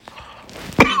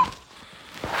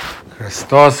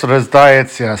Christos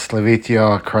Razdayetsya,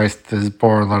 Slavitya, Christ is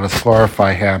born, let us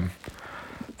glorify him.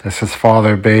 This is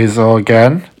Father Basil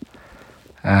again,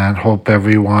 and hope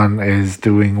everyone is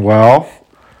doing well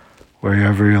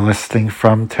wherever you're listening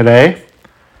from today.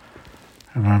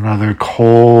 And another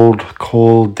cold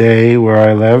day where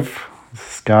I live,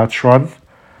 Saskatchewan.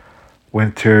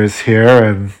 Winter is here,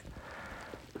 and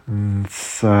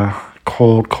it's a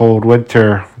cold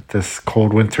winter, this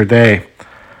cold winter day.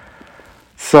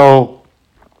 So,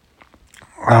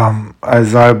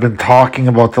 as I've been talking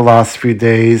about the last few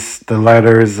days, the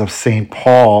letters of St.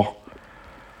 Paul,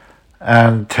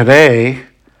 and today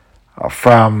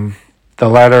from the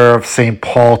letter of St.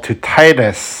 Paul to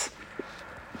Titus,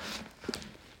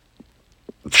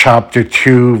 chapter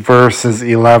 2, verses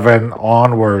 11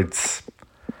 onwards.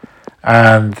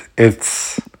 And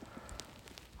it's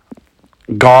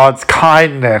God's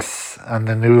kindness and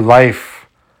the new life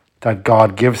that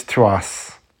God gives to us.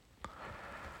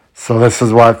 So this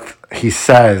is what he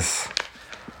says.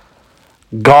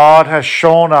 God has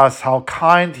shown us how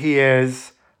kind he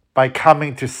is by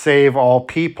coming to save all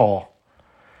people.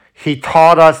 He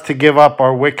taught us to give up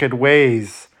our wicked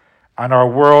ways and our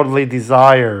worldly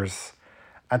desires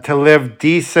and to live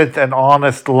decent and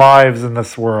honest lives in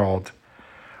this world.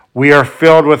 We are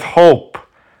filled with hope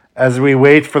as we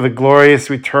wait for the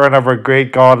glorious return of our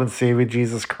great God and Savior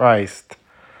Jesus Christ.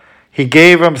 He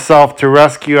gave himself to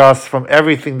rescue us from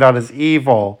everything that is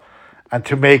evil and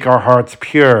to make our hearts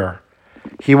pure.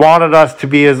 He wanted us to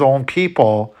be his own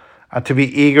people and to be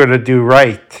eager to do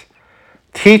right.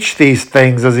 Teach these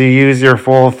things as you use your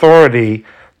full authority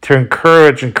to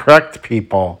encourage and correct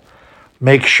people.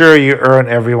 Make sure you earn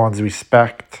everyone's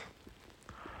respect.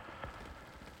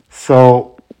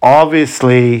 So,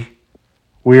 obviously,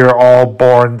 we are all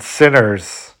born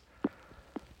sinners.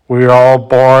 We are all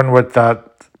born with that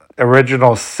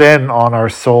original sin on our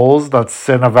souls, that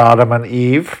sin of Adam and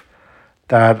Eve,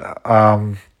 that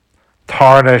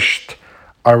tarnished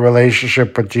our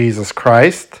relationship with Jesus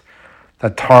Christ,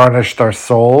 that tarnished our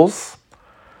souls.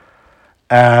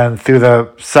 And through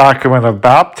the sacrament of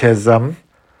baptism,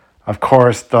 of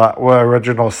course, the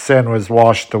original sin was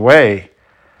washed away,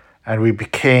 and we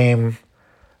became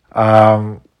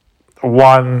one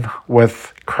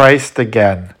with Christ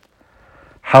again.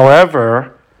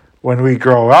 However, when we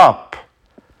grow up,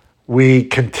 we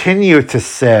continue to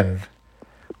sin.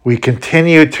 We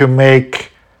continue to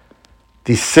make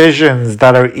decisions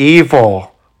that are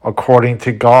evil according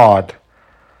to God.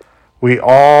 We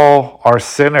all are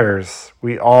sinners.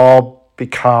 We all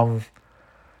become,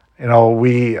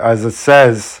 as it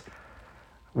says,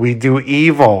 we do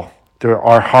evil.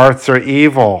 Our hearts are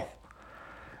evil.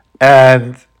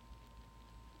 And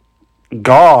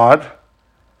God,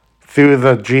 through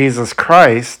the Jesus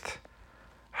Christ,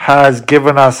 has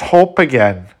given us hope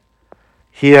again.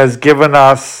 He has given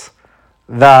us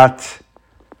that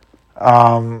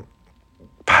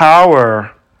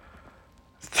power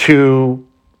to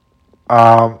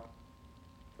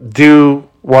do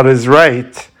what is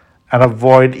right and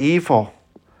avoid evil.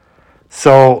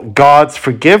 So God's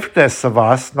forgiveness of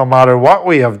us, no matter what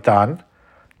we have done,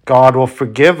 God will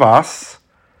forgive us.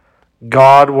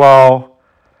 God will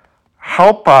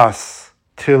help us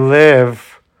to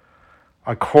live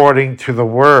according to the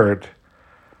Word.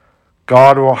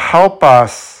 God will help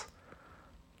us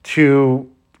to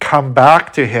come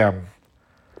back to him.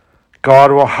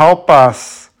 God will help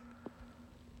us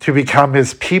to become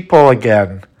his people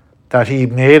again, that he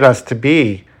made us to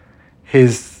be,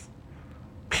 his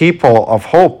people of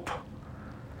hope.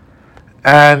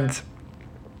 And,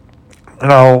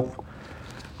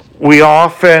 we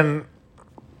often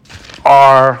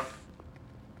are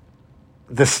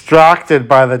distracted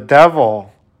by the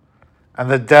devil, and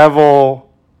the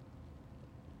devil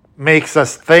makes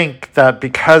us think that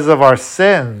because of our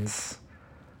sins,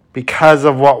 because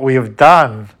of what we have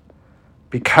done,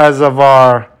 because of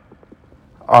our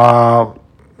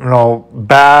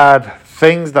bad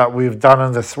things that we've done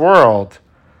in this world,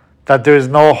 that there's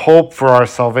no hope for our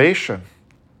salvation.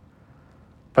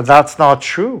 But that's not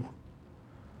true.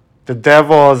 The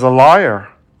devil is a liar.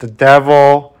 The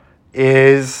devil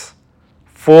is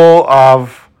full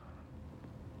of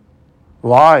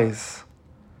lies.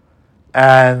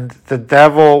 And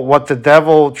what the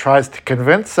devil tries to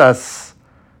convince us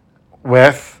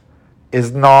with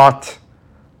is not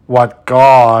what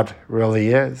God really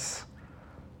is.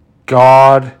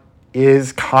 God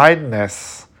is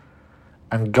kindness,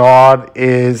 and God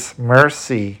is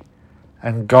mercy,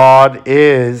 and God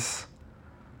is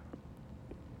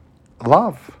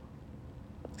love.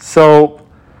 So,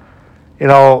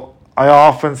 I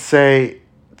often say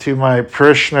to my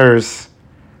parishioners,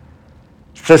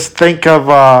 Just think of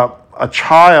a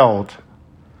child.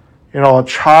 A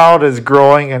child is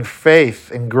growing in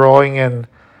faith and growing in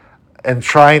and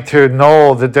trying to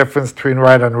know the difference between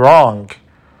right and wrong.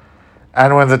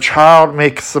 And when the child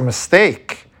makes a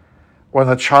mistake, when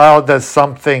the child does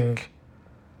something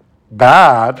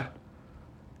bad,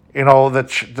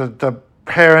 the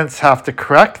parents have to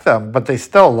correct them, but they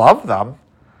still love them.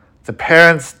 The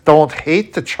parents don't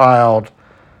hate the child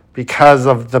because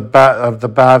of the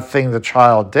bad thing the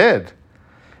child did.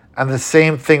 And the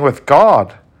same thing with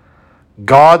God.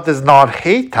 God does not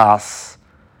hate us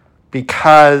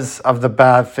because of the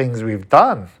bad things we've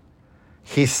done.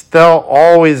 He still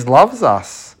always loves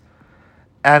us.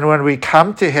 And when we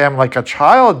come to him like a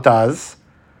child does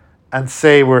and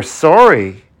say we're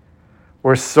sorry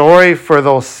for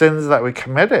those sins that we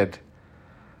committed.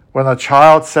 When a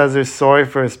child says they're sorry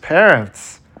for his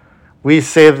parents, we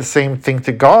say the same thing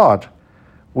to God.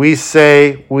 We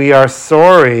say we are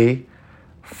sorry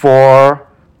for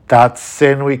that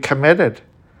sin we committed.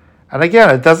 And again,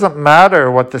 it doesn't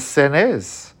matter what the sin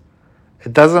is.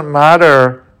 It doesn't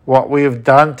matter what we've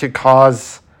done to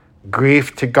cause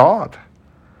grief to God.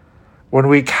 When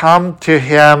we come to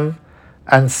him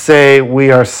and say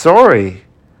we are sorry,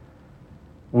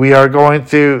 we are going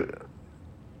to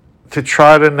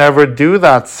try to never do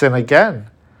that sin again.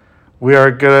 We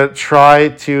are going to try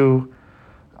to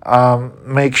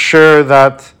make sure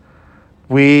that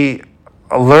we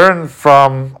learn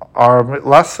from our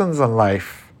lessons in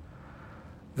life,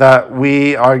 that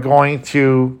we are going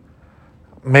to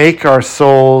make our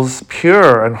souls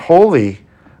pure and holy,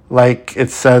 like it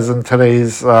says in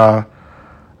today's,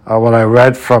 what I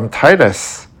read from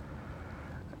Titus.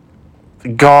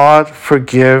 God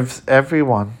forgives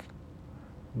everyone.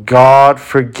 God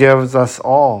forgives us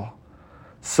all.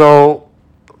 So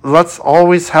let's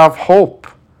always have hope.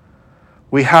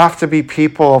 We have to be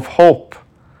people of hope.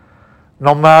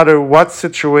 No matter what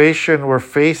situation we're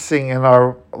facing in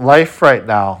our life right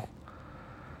now,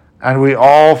 and we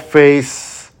all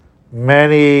face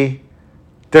many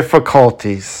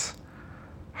difficulties,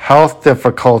 health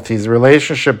difficulties,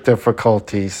 relationship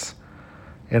difficulties.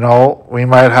 We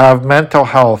might have mental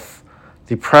health,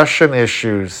 depression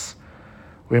issues.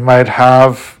 We might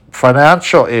have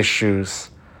financial issues.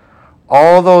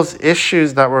 All those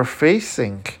issues that we're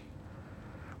facing,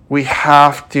 we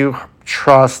have to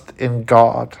trust in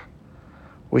God.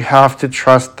 We have to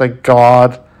trust that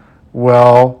God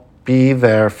will be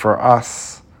there for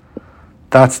us.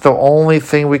 That's the only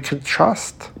thing we can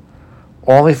trust.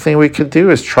 Only thing we can do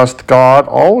is trust God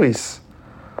always.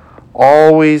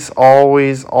 Always,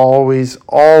 always, always,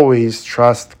 always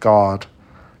trust God.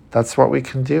 That's what we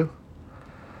can do.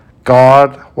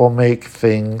 God will make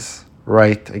things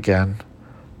right again.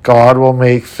 God will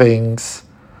make things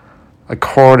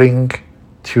according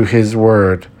to his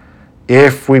word.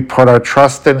 If we put our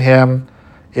trust in him,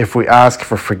 if we ask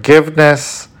for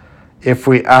forgiveness, if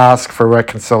we ask for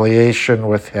reconciliation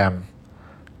with him,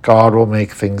 God will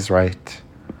make things right.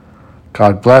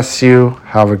 God bless you.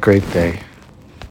 Have a great day.